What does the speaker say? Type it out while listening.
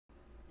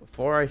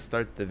Before I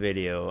start the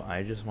video,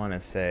 I just want to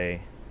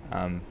say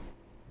I'm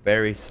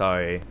very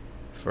sorry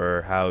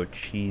for how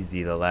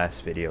cheesy the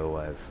last video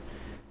was.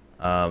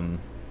 I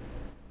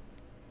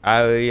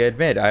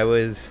admit I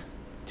was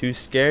too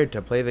scared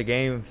to play the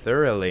game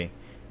thoroughly,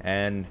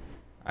 and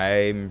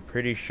I'm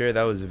pretty sure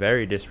that was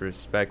very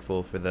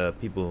disrespectful for the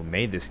people who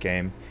made this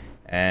game,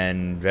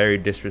 and very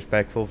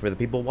disrespectful for the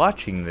people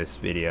watching this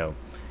video.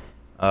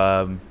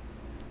 I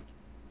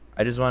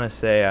just want to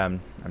say I'm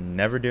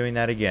never doing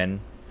that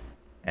again.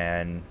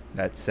 And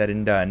that's said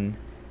and done.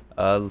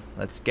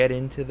 Let's get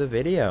into the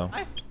video.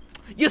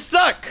 You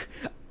suck!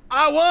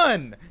 I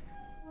won!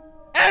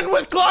 And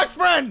with Clock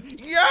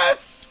Friend!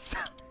 Yes!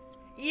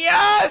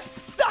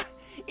 Yes!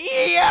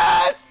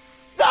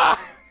 Yes!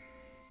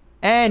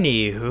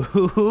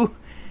 Anywho.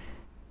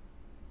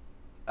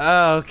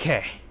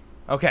 Okay.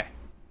 Okay.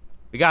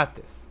 We got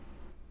this.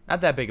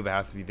 Not that big of a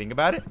house if you think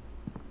about it.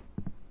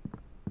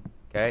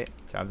 Okay.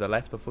 Turn off the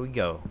lights before we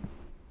go.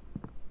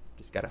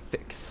 Just gotta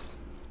fix.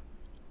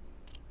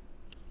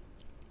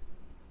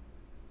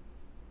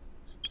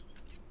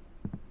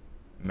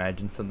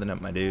 Imagine something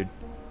up, my dude.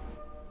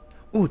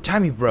 Ooh,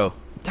 Timey Bro.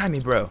 Timey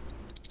Bro.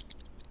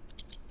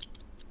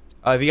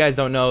 If you guys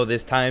don't know,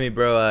 this Timey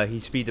Bro,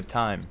 he speeds up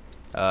time.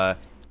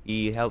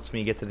 He helps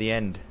me get to the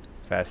end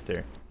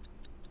faster.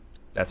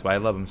 That's why I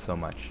love him so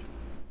much.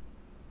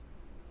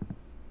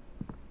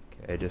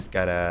 Okay, I just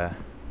gotta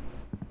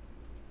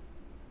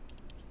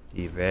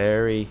be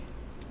very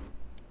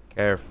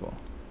careful.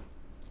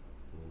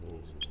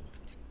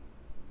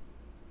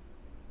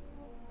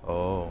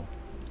 Oh.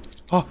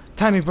 Oh,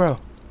 Timey Bro.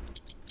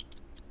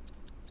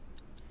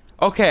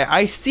 Okay,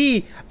 I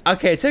see.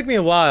 Okay, it took me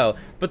a while,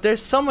 but there's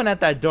someone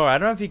at that door. I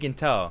don't know if you can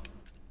tell,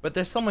 but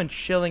there's someone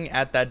chilling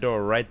at that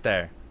door right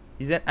there.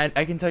 He's in,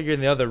 I can tell you're in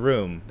the other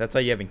room. That's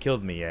why you haven't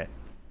killed me yet.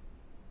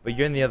 But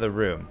you're in the other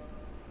room.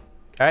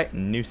 Okay,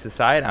 noose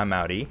aside, I'm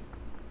outie.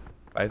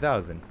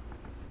 5,000.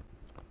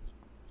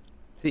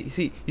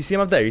 See, you see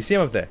him up there. You see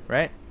him up there,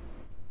 right?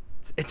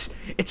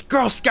 It's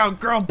Girl Scout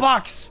Girl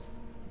Box.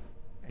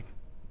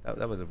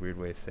 That was a weird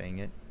way of saying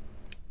it.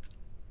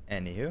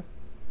 Anywho.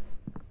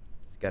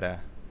 Gotta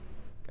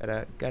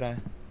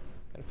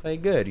play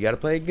good. You gotta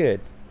play good.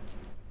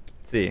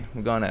 Let's see,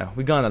 we're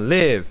gonna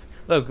live.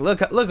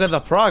 Look at the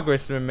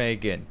progress we're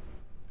making.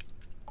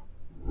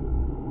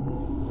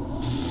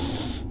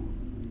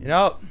 You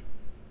know,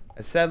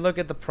 I said look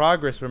at the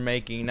progress we're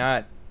making,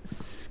 not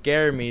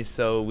scare me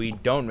so we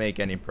don't make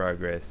any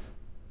progress.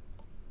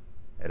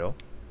 Hello?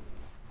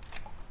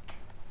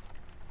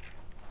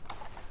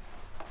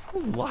 Who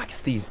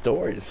locks these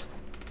doors?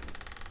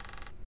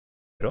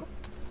 Hello?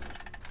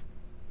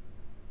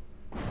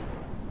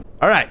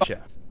 Alright.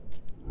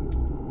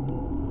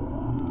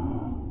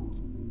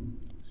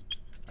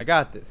 I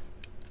got this.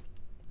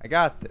 I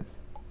got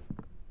this.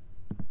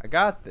 I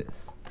got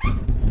this.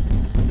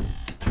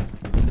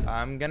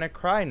 I'm gonna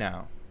cry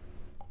now.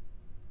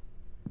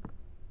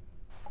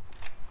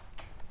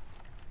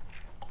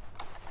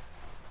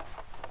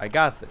 I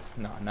got this.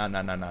 No.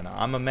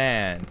 I'm a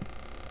man.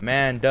 A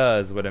man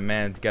does what a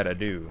man's gotta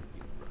do.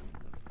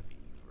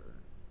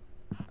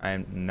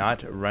 I'm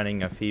not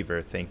running a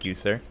fever, thank you,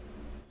 sir.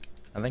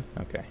 Nothing?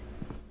 Okay.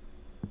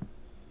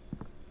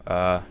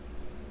 I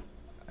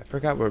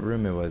forgot what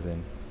room it was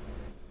in.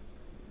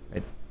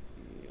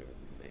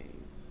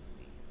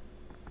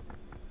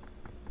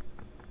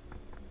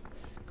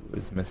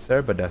 Excuse me,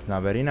 sir, but that's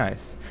not very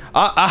nice.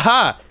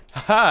 Aha!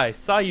 Aha! I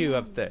saw you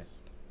up there.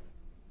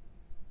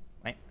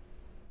 Right.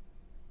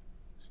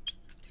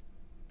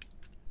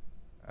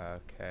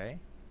 Okay.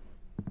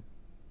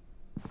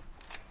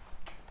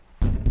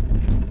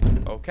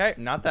 Okay,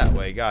 not that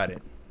way. Got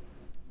it.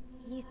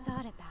 You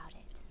thought about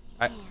it,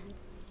 and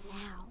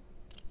now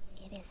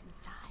it is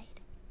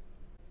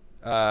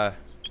inside.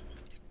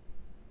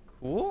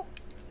 Cool?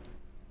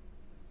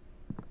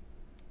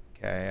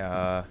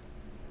 Okay,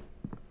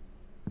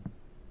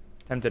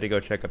 tempted to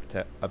go check up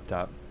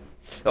top.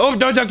 Oh,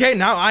 don't, okay,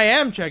 now I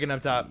am checking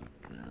up top.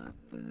 I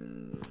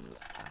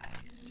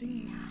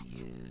see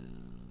you.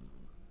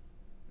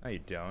 No, you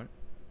don't.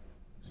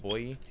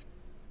 Boy,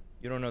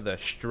 you don't know the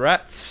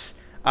strats.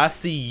 I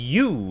see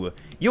you.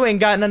 You ain't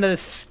got none of the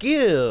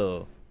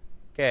skill.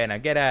 Okay, now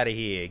get out of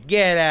here.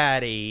 Get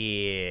out of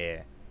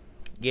here.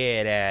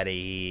 Get out of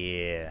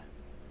here.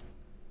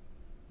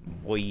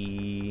 Boy.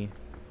 You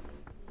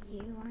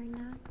are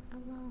not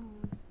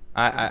alone.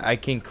 I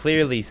can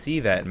clearly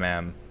see that,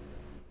 ma'am.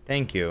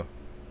 Thank you.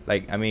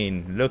 Like, I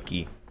mean,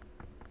 looky.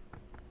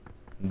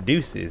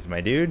 Deuces,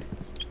 my dude.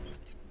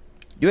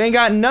 You ain't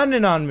got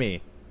nothing on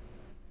me.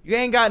 You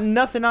ain't got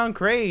nothing on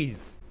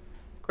Craze.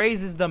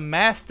 Craze is the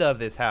master of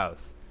this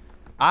house.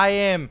 I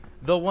am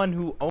the one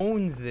who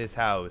owns this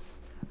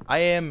house. I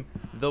am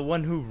the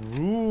one who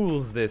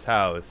rules this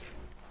house.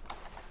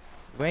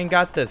 You ain't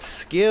got the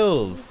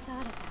skills.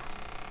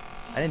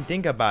 I didn't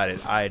think about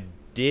it. I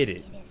did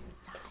it. It is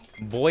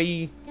inside.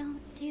 Boy.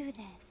 Don't do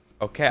this.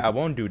 Okay, I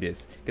won't do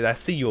this. Because I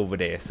see you over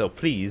there. So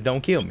please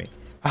don't kill me.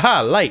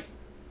 Haha, light.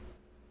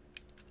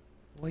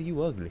 Boy,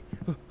 you ugly.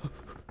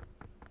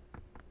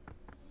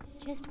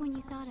 Just when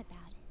you thought about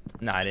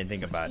it. Nah, I didn't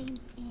think about it. Came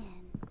in.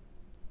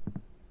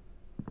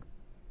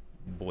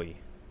 Boy.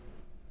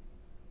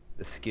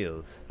 The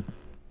skills.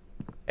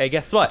 Hey,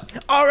 guess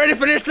what? Already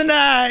finished the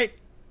night!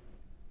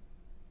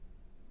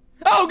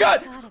 Oh,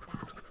 God! Thought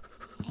about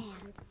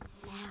it.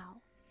 And now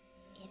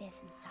it is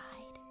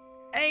inside.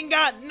 Ain't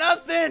got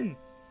nothing!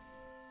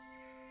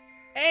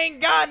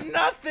 Ain't got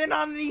nothing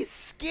on these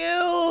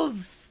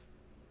skills!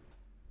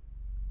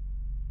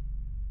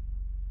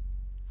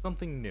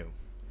 Something new.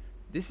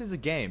 This is a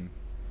game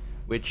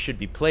which should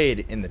be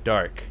played in the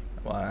dark.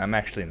 Well, I'm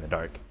actually in the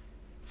dark.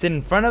 Sit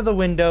in front of the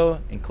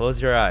window and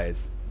close your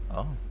eyes.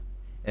 Oh.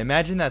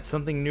 Imagine that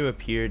something new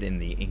appeared in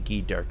the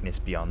inky darkness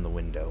beyond the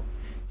window.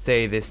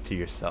 Say this to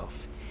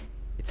yourself.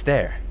 It's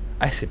there.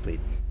 I simply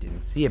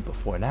didn't see it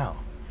before now.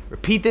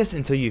 Repeat this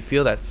until you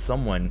feel that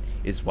someone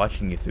is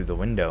watching you through the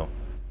window.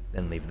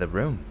 Then leave the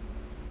room.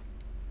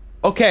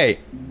 Okay.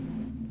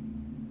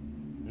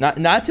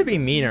 Not to be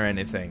mean or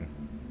anything.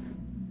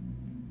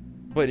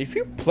 But if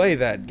you play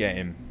that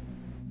game,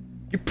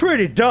 you're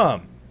pretty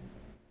dumb.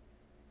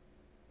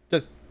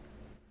 Just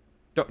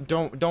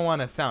don't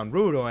want to sound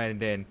rude or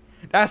anything.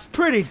 That's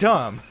pretty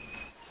dumb.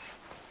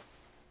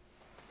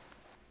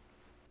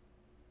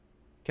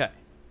 Okay.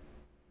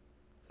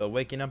 So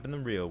waking up in the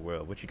real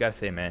world. What you gotta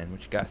say, man?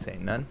 What you gotta say?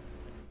 None?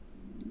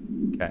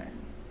 Okay.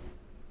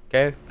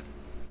 Okay.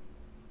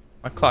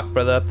 My clock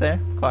brother up there.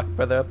 Clock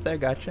brother up there.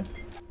 Gotcha.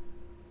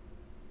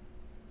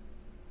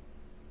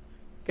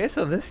 Okay,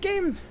 so this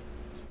game...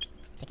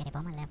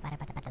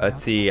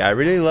 Let's see. I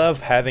really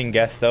love having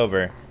guests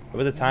over. There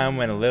was a time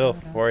when little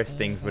forest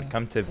things would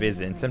come to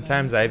visit, and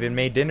sometimes I even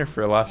made dinner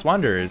for lost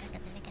wanderers.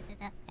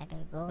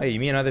 Hey, you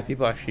mean other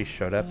people actually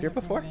showed up here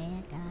before?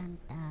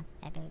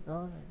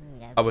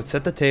 I would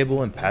set the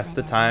table and pass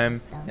the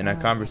time in a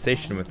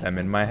conversation with them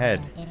in my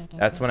head.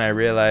 That's when I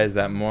realized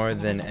that more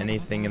than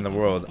anything in the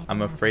world,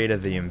 I'm afraid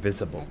of the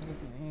invisible.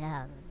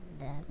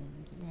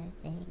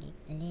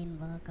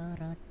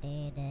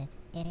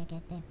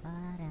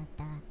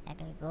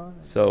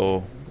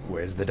 So,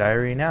 where's the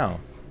diary now?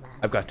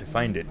 I've got to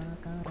find it.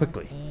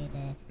 Quickly.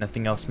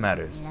 Nothing else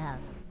matters.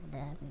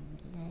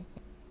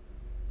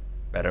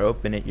 Better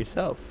open it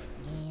yourself.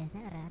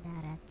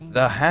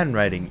 The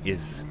handwriting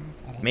is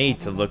made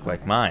to look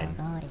like mine,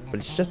 but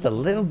it's just a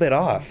little bit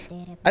off.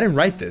 I didn't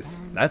write this,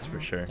 that's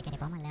for sure.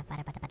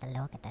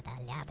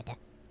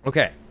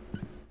 Okay.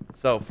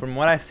 So, from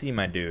what I see,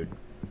 my dude,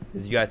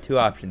 is you got two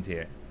options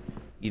here.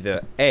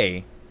 Either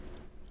A,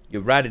 you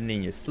write it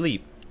in your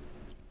sleep,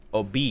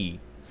 or B,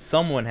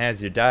 someone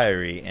has your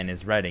diary and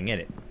is writing in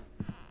it.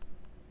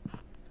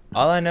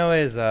 All I know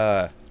is,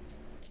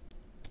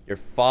 your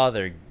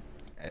father,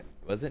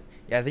 was it?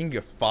 Yeah, I think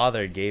your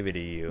father gave it to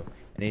you,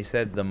 and he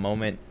said the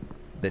moment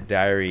the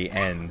diary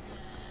ends.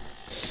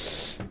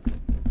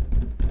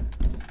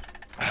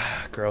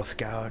 Girl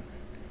Scout.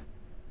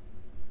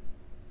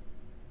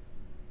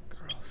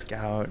 Girl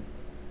Scout.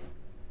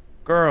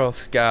 Girl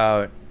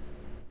Scout.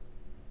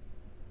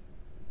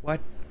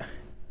 What?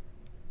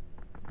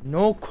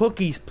 No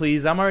cookies,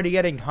 please. I'm already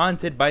getting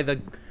haunted by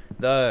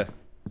the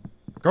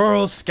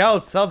Girl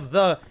Scouts of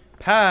the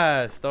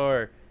past,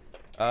 or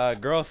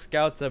Girl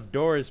Scouts of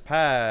doors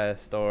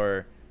past,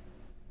 or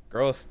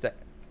Girl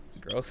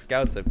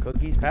Scouts of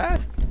cookies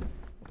past.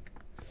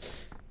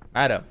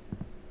 Madam,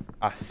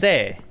 I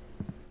say,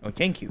 oh,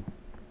 thank you.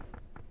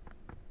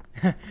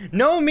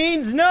 No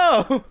means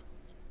no.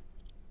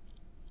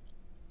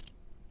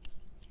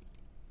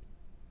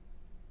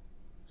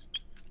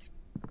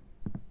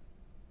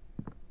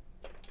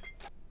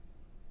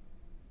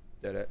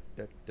 Da, da,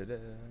 da, da, da.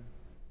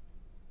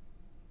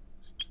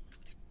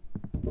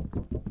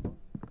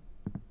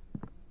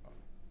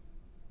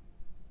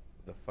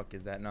 The fuck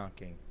is that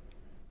knocking?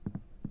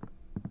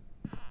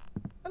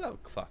 Hello,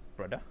 clock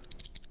brother.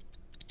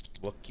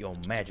 Work your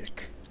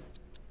magic.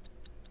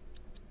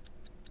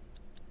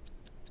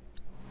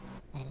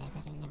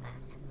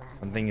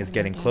 Something is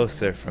getting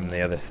closer from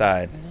the other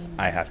side.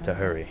 I have to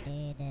hurry.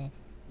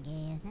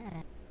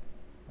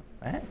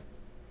 What?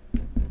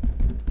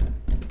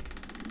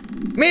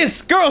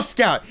 Miss Girl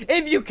Scout,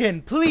 if you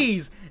can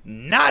please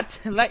not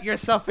let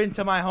yourself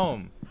into my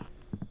home.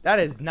 That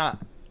is not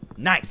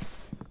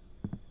nice.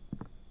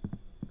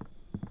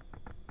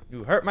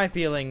 You hurt my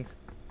feelings,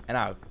 and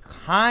I'll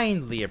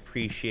kindly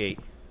appreciate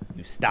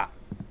you stop.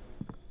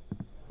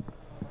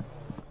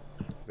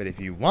 But if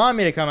you want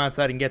me to come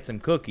outside and get some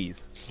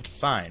cookies,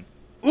 fine.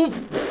 Oop!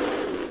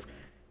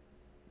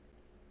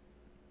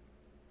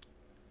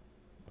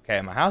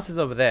 Okay, my house is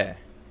over there.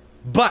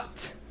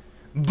 But,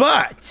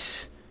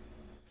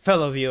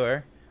 fellow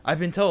viewer, I've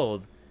been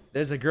told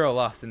there's a girl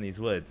lost in these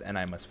woods, and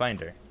I must find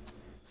her.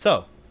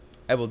 So,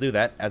 I will do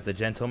that as the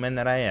gentleman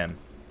that I am.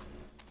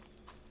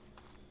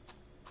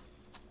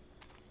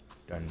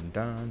 Dun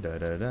dun da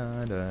da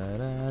da da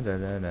da da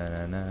da da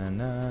na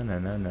na na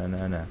na na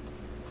na na.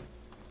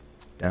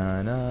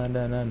 Da na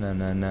na na na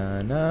na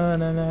na na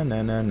na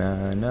na na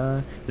na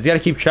na. Just gotta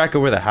keep track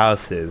of where the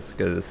house is,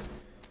 cause.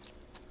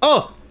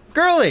 Oh,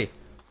 girly!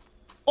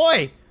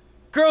 Oi,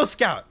 Girl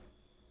Scout!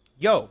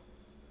 Yo,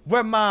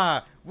 Where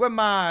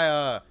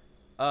my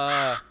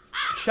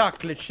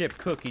chocolate chip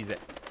cookies at?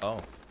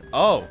 Oh.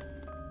 Oh.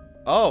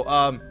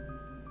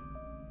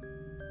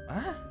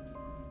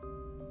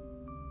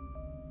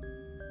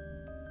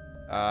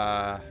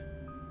 Oh,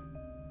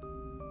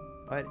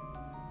 what?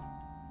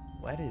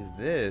 What is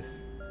this?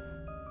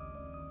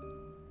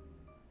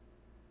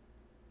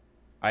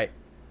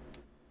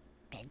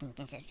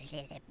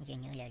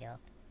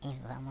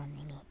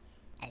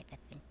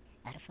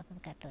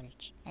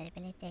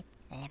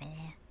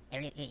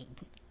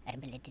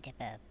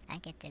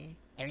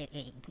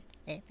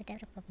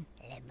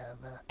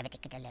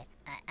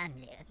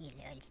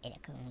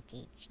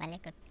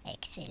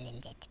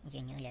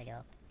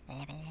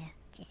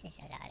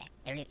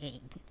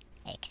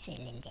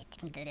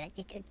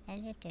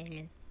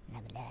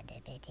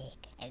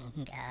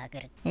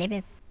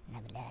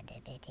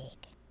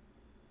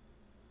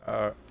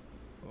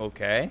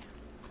 Okay.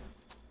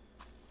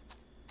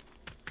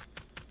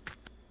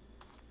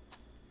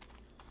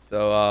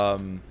 So,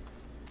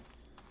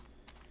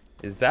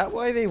 is that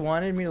why they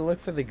wanted me to look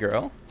for the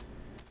girl?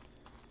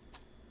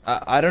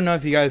 I don't know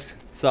if you guys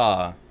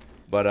saw,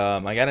 but,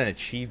 I got an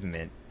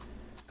achievement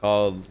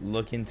called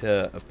Look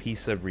into a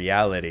Piece of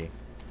Reality.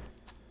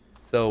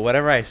 So,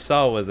 whatever I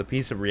saw was a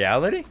piece of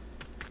reality?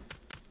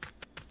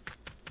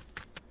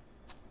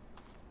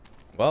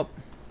 Well.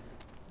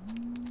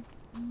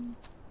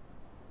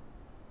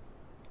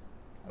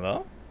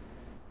 Hello?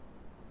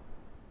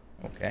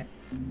 Okay.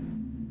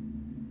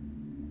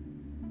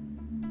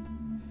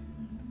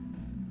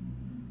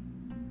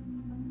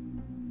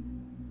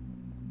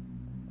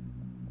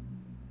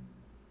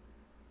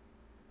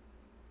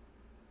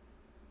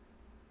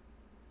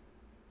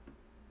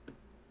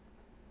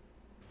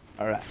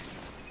 All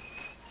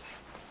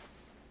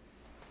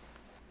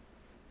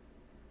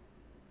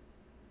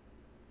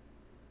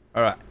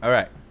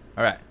right.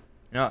 Alright.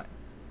 You know,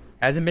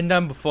 hasn't been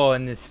done before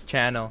in this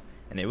channel,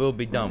 and it will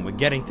be done. We're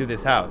getting through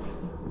this house.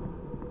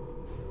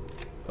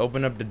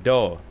 Open up the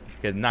door,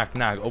 because knock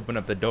knock, open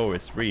up the door,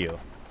 it's real.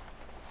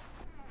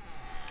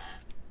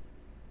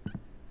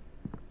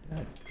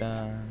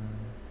 Da-da.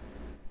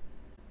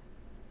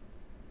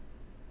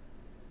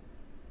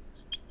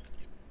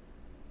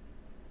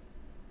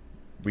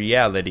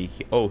 Reality.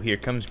 Oh, here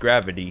comes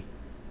gravity.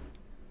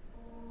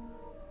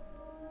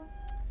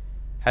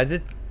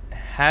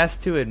 Has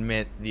to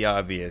admit the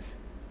obvious,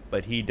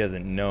 but he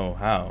doesn't know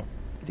how.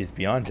 It is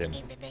beyond him.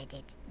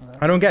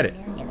 I don't get it.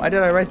 Why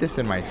did I write this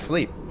in my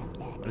sleep?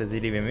 What does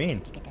it even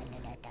mean?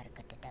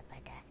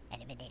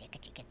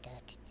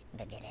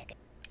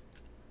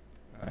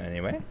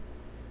 Anyway.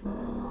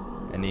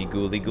 Any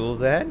ghouly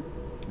ghouls ahead?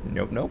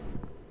 Nope, nope.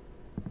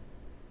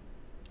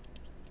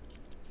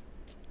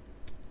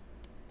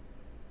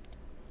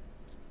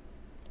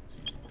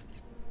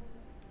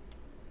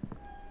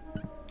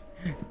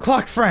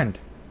 Clock friend!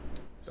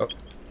 Oh.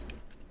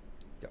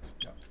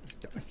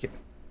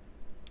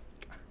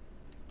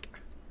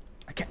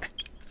 I can't.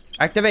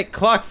 Activate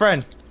clock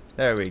friend!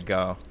 There we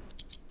go.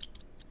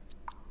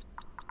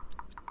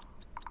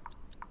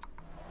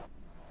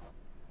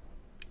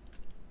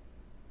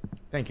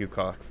 Thank you,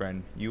 clock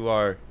friend. You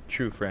are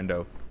true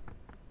friendo.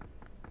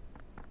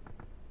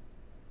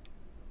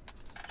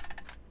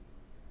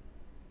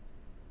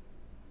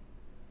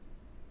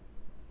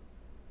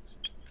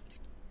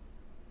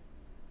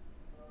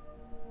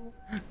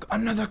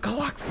 Another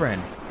clock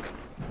friend.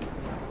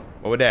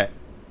 What was that?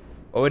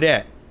 What was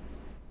that?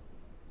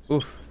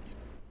 Oof.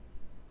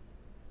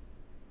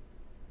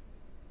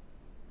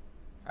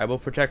 I will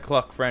protect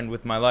clock friend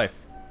with my life.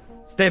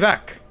 Stay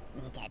back.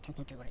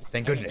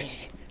 Thank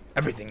goodness.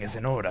 Everything is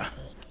in order.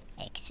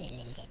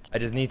 I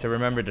just need to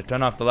remember to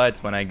turn off the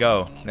lights when I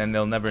go. Then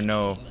they'll never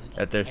know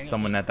that there's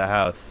someone at the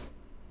house.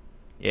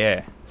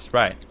 Yeah, that's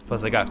right.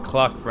 Plus I got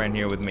clock friend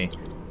here with me.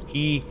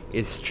 He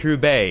is true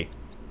bae.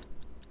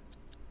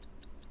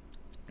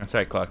 That's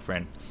right, clock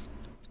friend.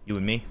 You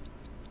and me,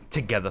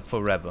 together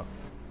forever.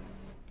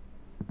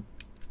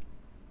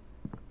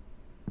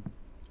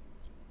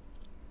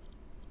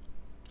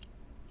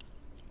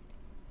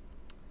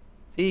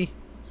 See?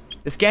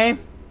 This game?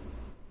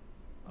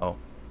 Oh.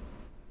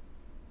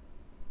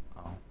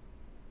 Oh.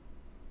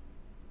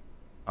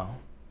 Oh.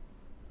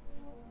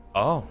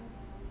 Oh.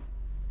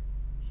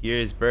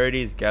 Here's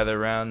birdies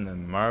gather around the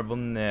marble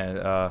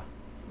net.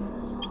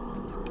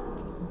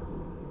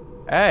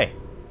 Hey!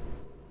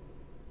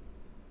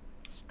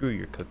 Screw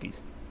your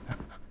cookies.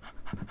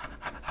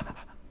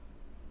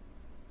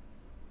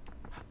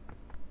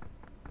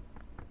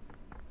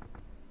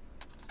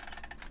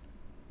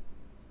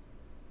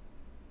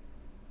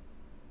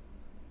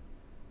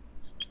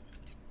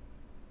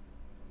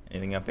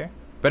 Anything up here?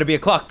 Better be a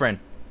clock friend.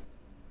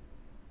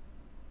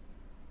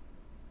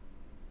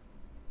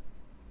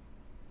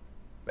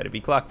 Better be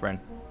clock friend.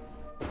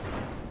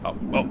 Oh,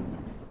 oh.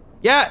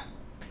 Yeah!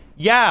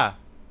 Yeah!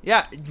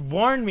 Yeah,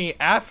 warn me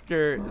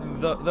after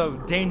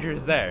the danger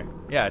is there.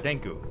 Yeah,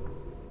 thank you.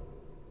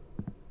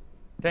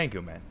 Thank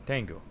you, man.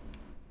 Thank you.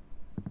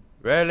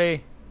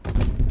 Really?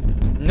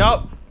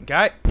 Nope.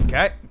 Okay.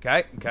 Okay.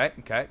 Gonna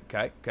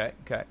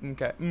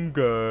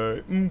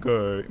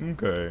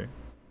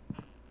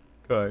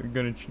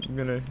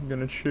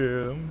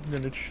chill.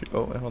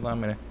 Oh, wait, hold on.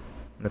 I'm gonna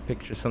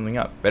picture something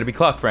up. Better be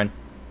clock friend.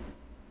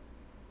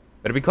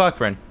 It's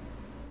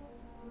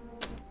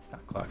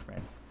not clock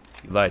friend.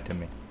 You lied to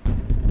me.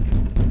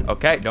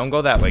 Okay, don't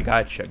go that way.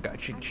 Gotcha. Are you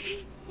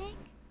sick?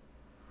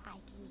 I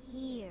can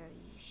hear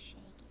you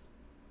shaking.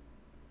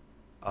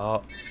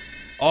 Oh.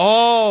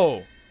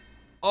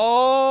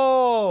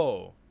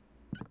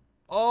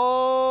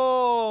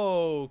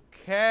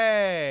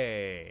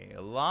 Okay.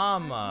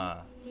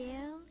 Llama.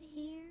 Still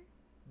here?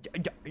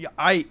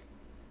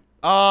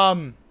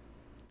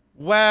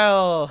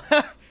 Well.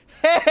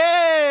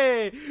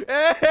 Hey!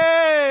 Hear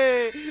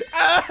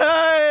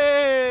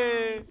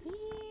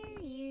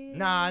you.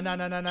 Nah.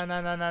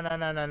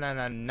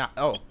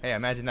 Oh, hey,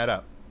 imagine that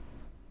up.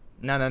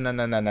 No.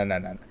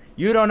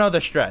 You don't know the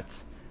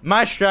strats.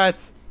 My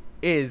strats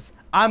is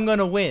I'm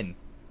gonna win.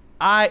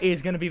 I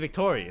is gonna be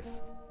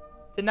victorious.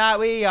 Tonight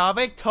we are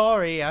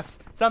victorious.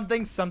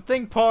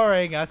 Something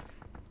pouring us.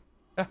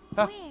 Where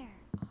are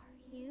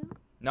you?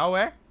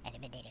 Nowhere?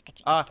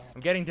 I'm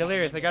getting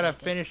delirious. I gotta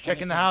finish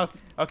checking the house.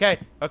 Okay.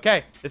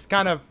 This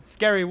kind of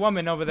scary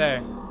woman over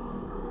there.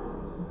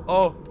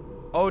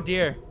 Oh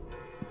dear.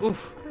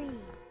 Oof. Freeze.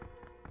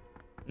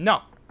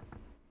 No.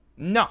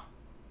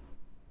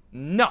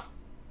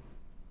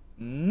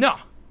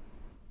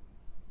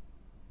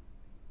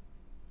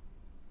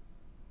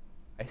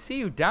 I see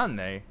you down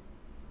there.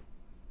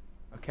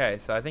 Okay,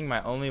 so I think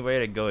my only way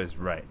to go is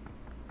right.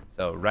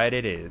 So right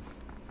it is.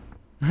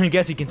 I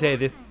guess you can say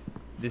this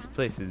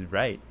place is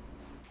right.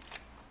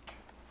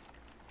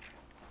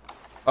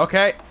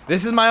 Okay,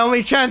 this is my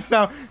only chance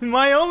now.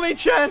 My only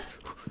chance.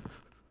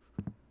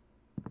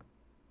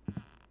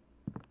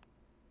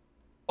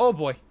 Oh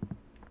boy.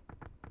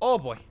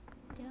 Don't run.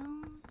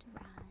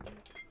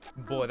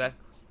 Boy,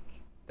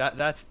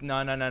 that's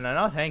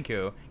no, thank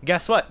you.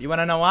 Guess what? You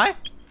wanna know why?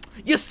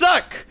 You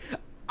suck!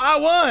 I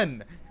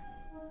won!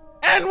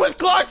 And with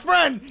clock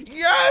friend!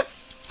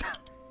 Yes!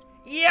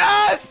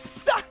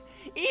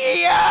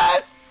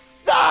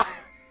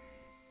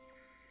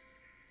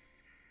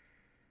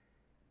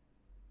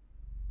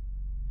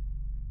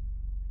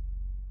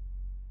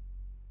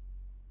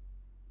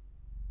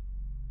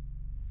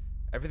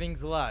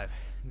 Everything's alive.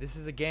 This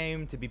is a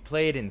game to be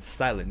played in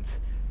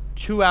silence.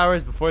 2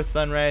 hours before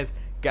sunrise,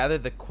 gather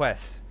the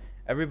quest.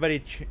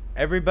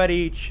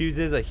 Everybody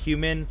chooses a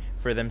human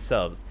for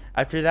themselves.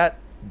 After that,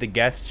 the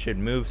guests should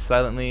move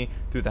silently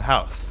through the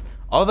house.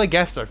 All the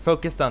guests are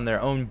focused on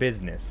their own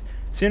business.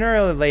 Sooner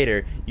or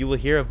later, you will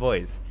hear a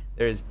voice.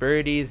 There's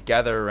birdies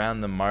gather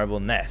around the marble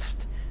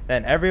nest.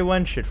 Then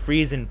everyone should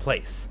freeze in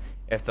place.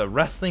 If the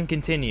rustling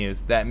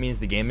continues, that means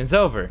the game is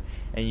over,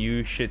 and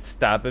you should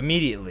stop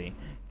immediately.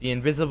 The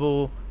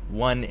invisible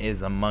one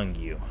is among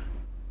you.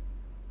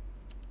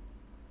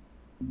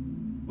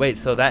 Wait,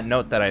 so that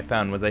note that I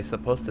found, was I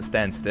supposed to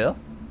stand still?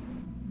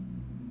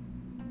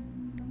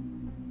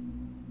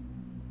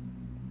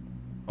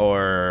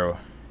 Or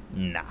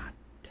not?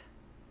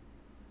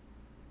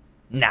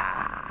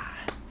 Nah.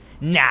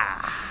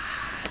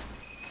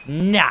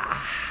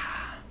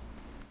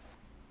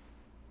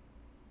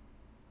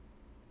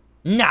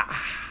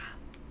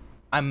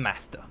 I'm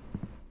master.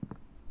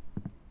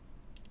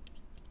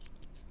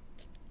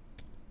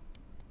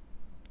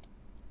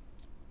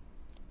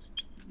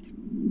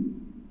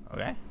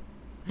 Okay.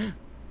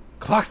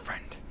 Clock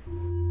friend.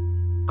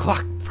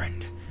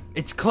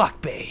 It's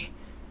Clock Bay.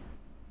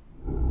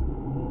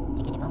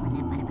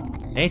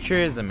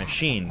 Nature is a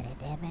machine.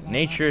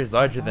 Nature is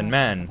larger than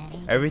man.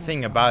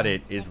 Everything about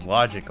it is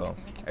logical.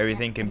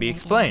 Everything can be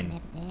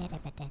explained.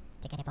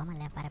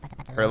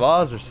 Her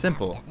laws are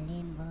simple,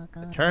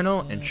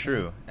 eternal and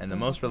true, and the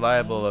most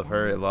reliable of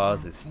her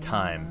laws is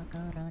time.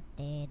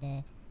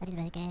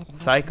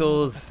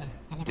 Cycles,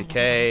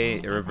 decay,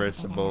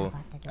 irreversible,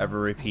 ever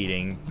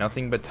repeating.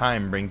 Nothing but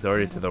time brings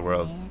order to the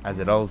world, as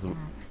it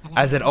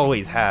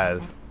always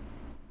has.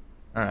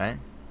 All right.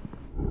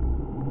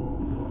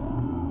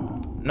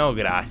 No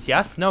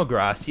gracias. No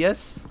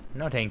gracias.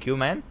 No thank you,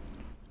 man.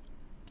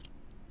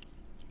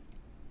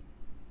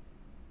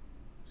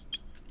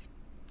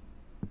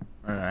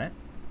 All right.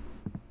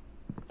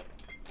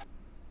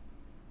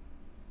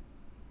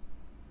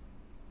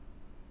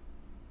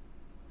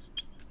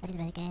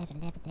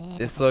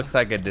 This looks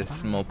like a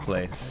dismal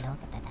place,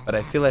 but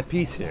I feel at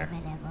peace here.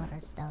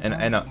 In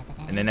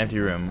an empty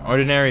room.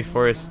 Ordinary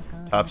forest,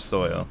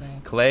 topsoil.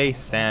 Clay,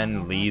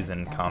 sand, leaves,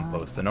 and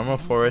compost. A normal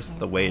forest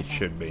the way it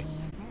should be.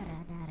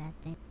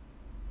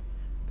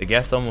 The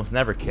guests almost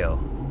never kill.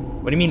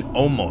 What do you mean,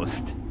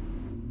 almost?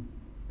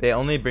 They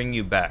only bring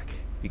you back,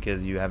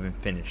 because you haven't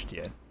finished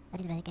yet.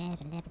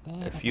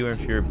 There are fewer and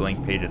fewer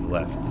blank pages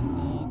left.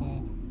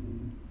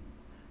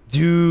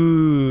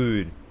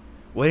 Dude!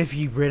 What if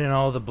you've written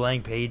all the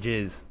blank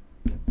pages?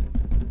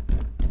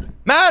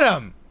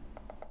 Madam!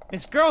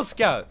 Miss Girl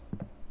Scout!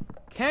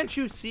 Can't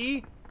you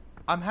see?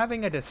 I'm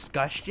having a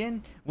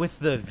discussion with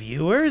the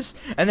viewers,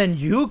 and then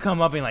you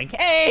come up and like,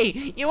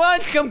 hey, you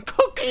want some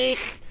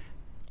cookies?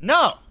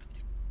 No.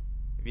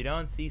 If you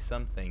don't see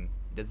something,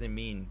 it doesn't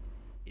mean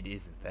it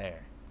isn't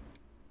there.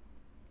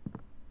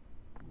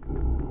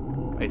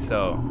 Wait,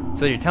 so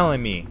you're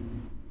telling me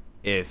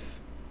if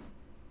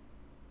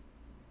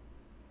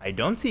I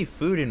don't see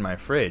food in my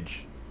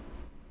fridge,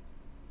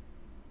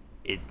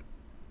 it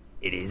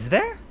is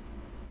there?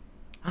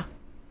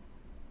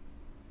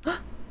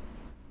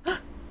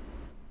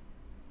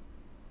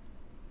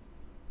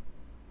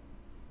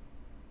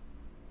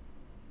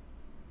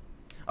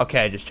 Okay,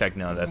 I just checked.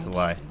 No, that's a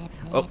lie.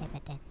 Oh,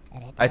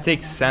 I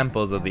take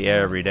samples of the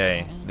air every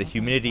day. The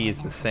humidity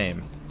is the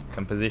same.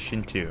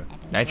 Composition too.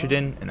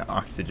 Nitrogen and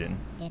oxygen.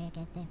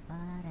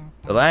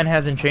 The land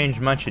hasn't changed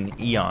much in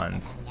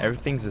eons.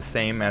 Everything's the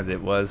same as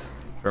it was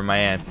for my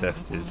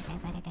ancestors.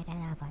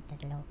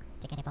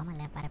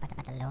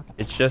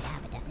 It's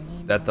just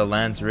that the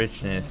land's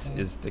richness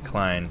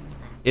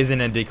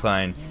isn't a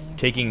decline.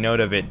 Taking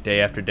note of it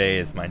day after day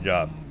is my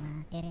job.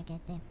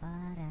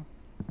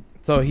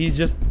 So he's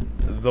just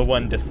the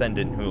one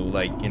descendant who,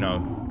 like, you know,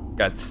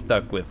 got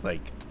stuck with like,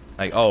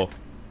 oh,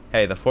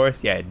 hey, the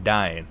forest, yeah, it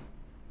died.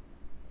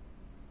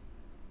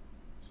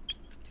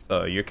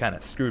 So you're kind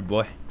of screwed,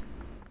 boy.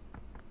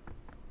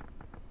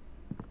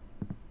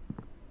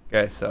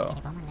 Okay, so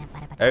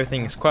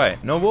everything is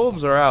quiet. No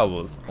wolves or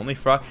owls, only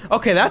frog.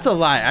 Okay, that's a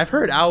lie. I've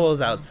heard owls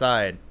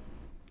outside.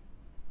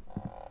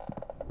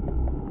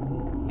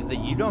 Either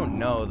you don't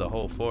know the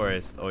whole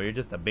forest, or you're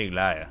just a big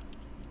liar.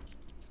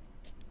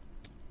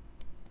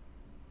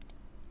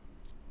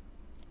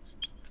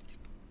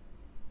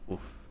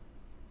 Oof.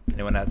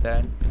 Anyone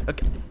outside?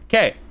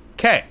 Okay.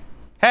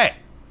 Hey!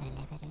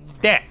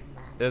 Stat!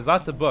 There's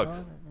lots of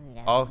books,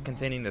 all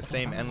containing the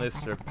same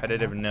endless,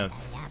 repetitive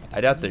notes.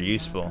 I doubt they're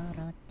useful.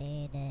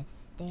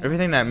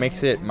 Everything that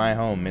makes it my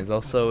home is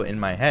also in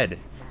my head.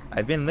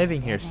 I've been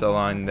living here so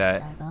long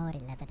that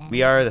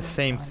we are the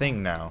same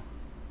thing now.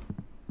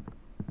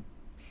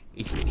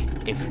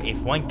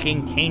 If one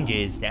king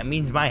changes, that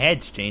means my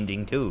head's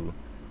changing too.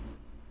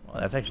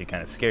 Well, that's actually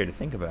kind of scary to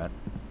think about.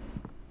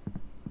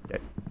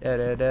 Da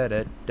da da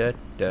da da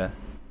da.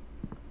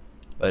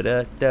 Ba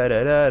da da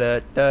da da da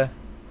da.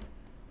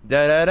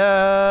 Da da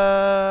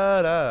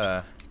da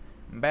da.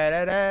 Ba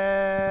da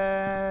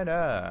da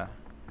da.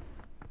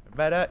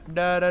 Ba da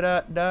da da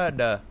da da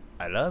da.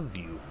 I love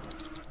you.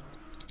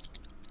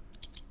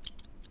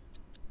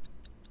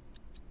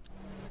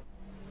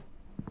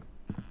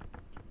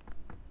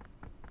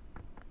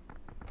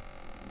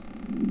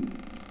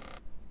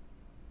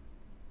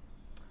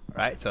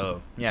 Right,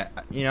 so yeah,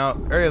 you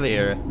know,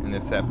 earlier in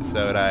this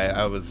episode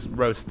I was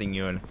roasting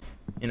you and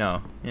you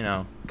know,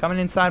 coming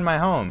inside my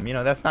home, you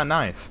know, that's not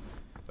nice.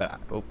 But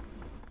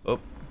oh,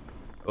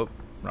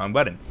 wrong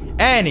button.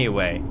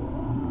 Anyway,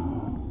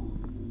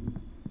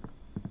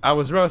 I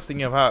was roasting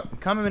you about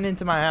coming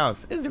into my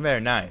house isn't very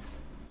nice.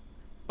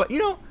 But you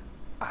know,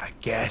 I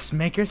guess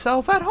make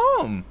yourself at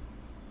home.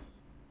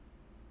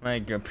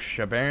 Like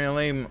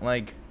apparently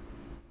like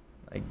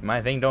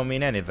my thing don't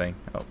mean anything.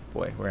 Oh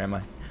boy, where am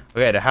I?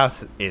 Okay, the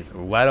house is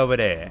right over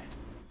there.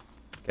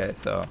 Okay,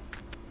 so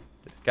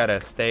just gotta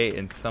stay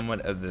in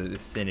somewhat of the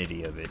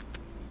vicinity of it.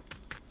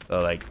 So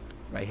like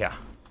right here.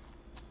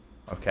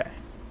 Okay.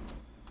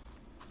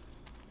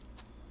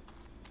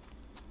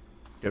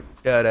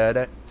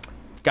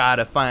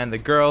 Gotta find the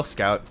Girl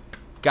Scout.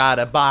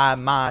 Gotta buy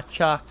my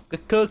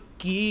chocolate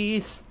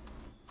cookies.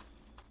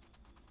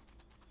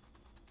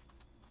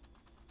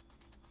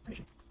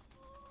 Okay.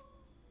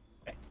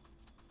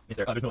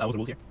 Mister, there's no owls or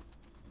wolves here.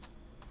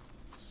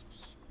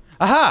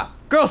 Aha!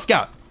 Girl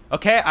Scout!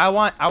 Okay, I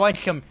want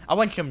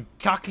some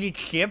chocolate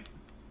chip.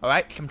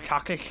 Alright, some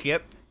chocolate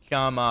chip,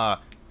 some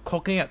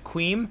coconut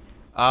cream,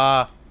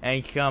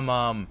 and some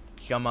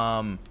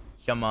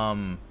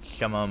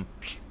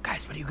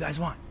guys, what do you guys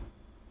want?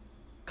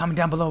 Comment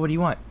down below, what do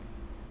you want?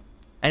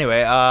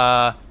 Anyway,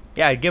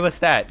 yeah, give us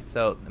that.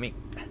 So let me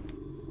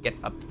get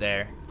up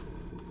there.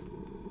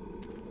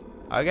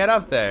 I'll get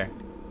up there.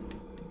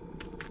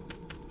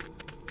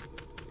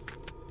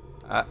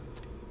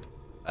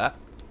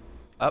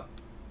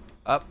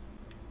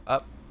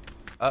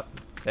 Up.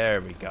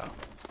 There we go.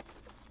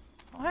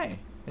 Oh, hey,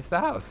 it's the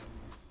house.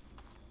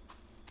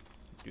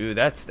 Dude,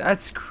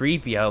 that's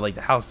creepy how like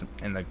the house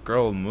and the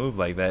girl move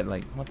like that.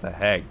 Like, what the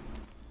heck?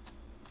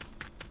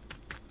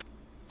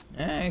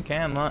 You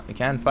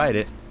can't fight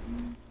it.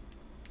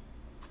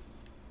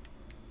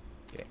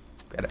 Okay,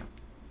 gotta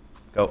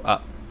go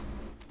up.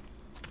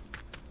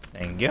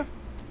 Thank you.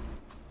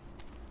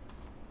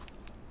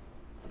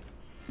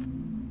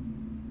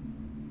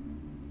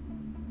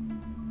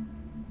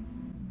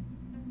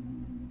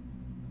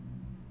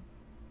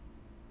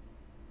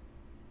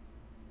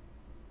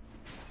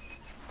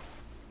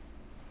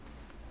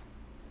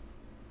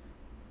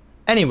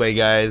 Anyway,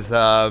 guys,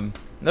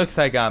 looks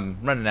like I'm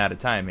running out of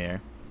time here.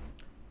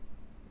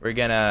 We're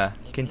gonna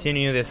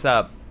continue this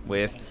up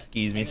with,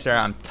 excuse me, sir,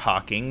 I'm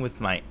talking with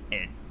my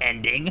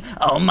ending.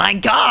 Oh my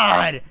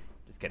god!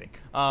 Just kidding.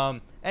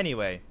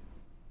 Anyway,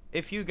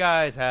 if you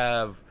guys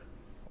have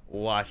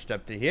watched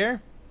up to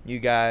here, you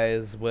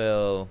guys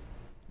will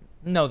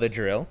know the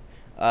drill.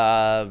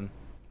 I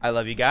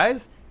love you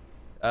guys.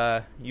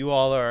 You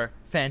all are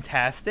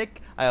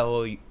fantastic. I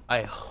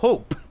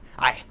hope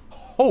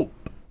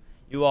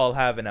you all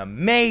have an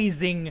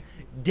amazing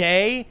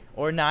day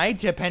or night,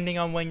 depending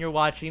on when you're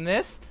watching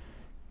this.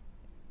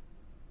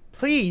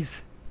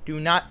 Please do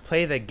not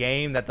play the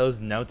game that those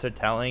notes are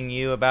telling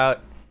you about,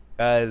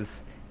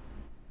 because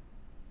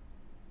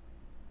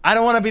I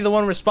don't want to be the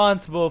one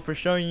responsible for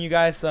showing you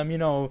guys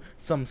some,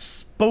 some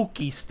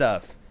spooky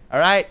stuff.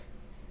 Alright?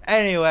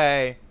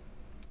 Anyway,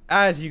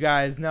 as you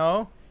guys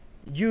know,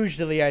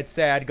 usually I'd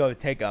say I'd go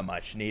take a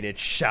much needed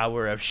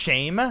shower of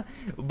shame,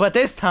 but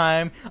this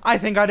time I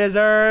think I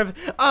deserve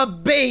a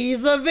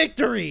bathe of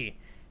victory.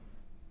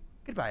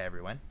 Goodbye,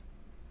 everyone.